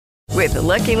With the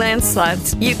Lucky Land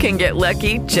Slots, you can get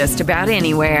lucky just about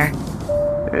anywhere.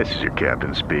 This is your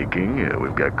captain speaking.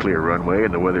 We've got clear runway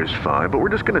and the weather's fine, but we're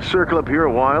just going to circle up here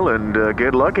a while and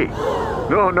get lucky.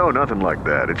 No, nothing like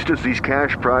that. It's just these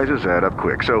cash prizes add up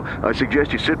quick. So I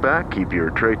suggest you sit back, keep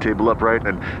your tray table upright,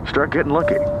 and start getting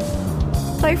lucky.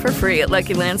 Play for free at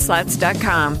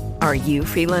LuckyLandSlots.com. Are you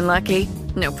feeling lucky?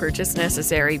 No purchase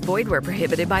necessary. Void where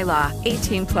prohibited by law.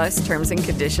 18 plus terms and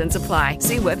conditions apply.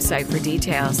 See website for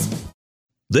details.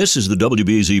 This is the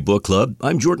WBZ Book Club.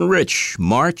 I'm Jordan Rich.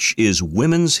 March is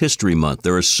Women's History Month.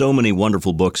 There are so many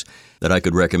wonderful books that I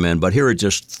could recommend, but here are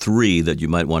just 3 that you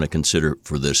might want to consider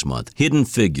for this month. Hidden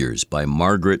Figures by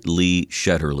Margaret Lee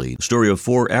Shetterly. The story of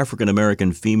 4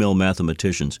 African-American female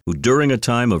mathematicians who, during a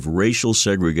time of racial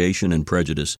segregation and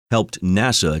prejudice, helped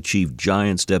NASA achieve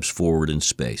giant steps forward in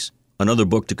space. Another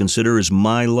book to consider is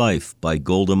My Life by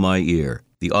Golda Meir,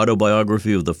 the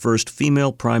autobiography of the first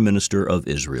female prime minister of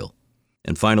Israel.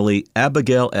 And finally,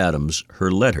 Abigail Adams, Her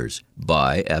Letters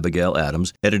by Abigail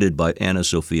Adams, edited by Anna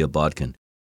Sophia Bodkin.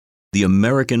 The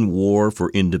American War for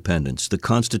Independence, the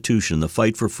Constitution, the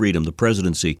Fight for Freedom, the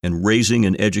Presidency, and Raising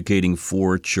and Educating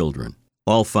 4 Children.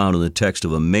 All found in the text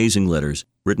of amazing letters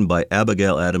written by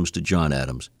Abigail Adams to John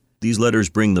Adams. These letters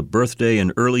bring the birthday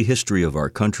and early history of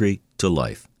our country to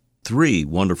life. 3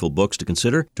 wonderful books to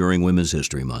consider during Women's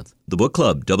History Month. The Book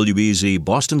Club, WBZ,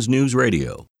 Boston's News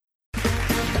Radio.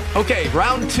 Okay,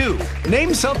 round 2.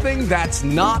 Name something that's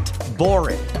not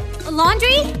boring. A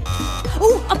laundry?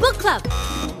 Ooh, a book club.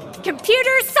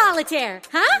 Computer solitaire,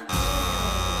 huh?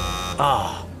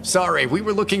 Ah, sorry, we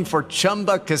were looking for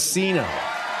Chumba Casino.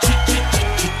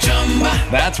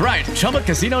 That's right,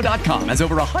 ChumbaCasino.com has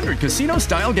over 100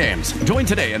 casino-style games. Join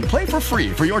today and play for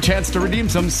free for your chance to redeem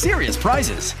some serious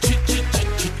prizes.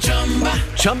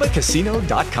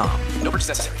 ChumbaCasino.com. No purchase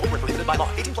necessary. Void where prohibited by law.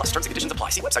 18 plus terms and conditions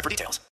apply. See website for details.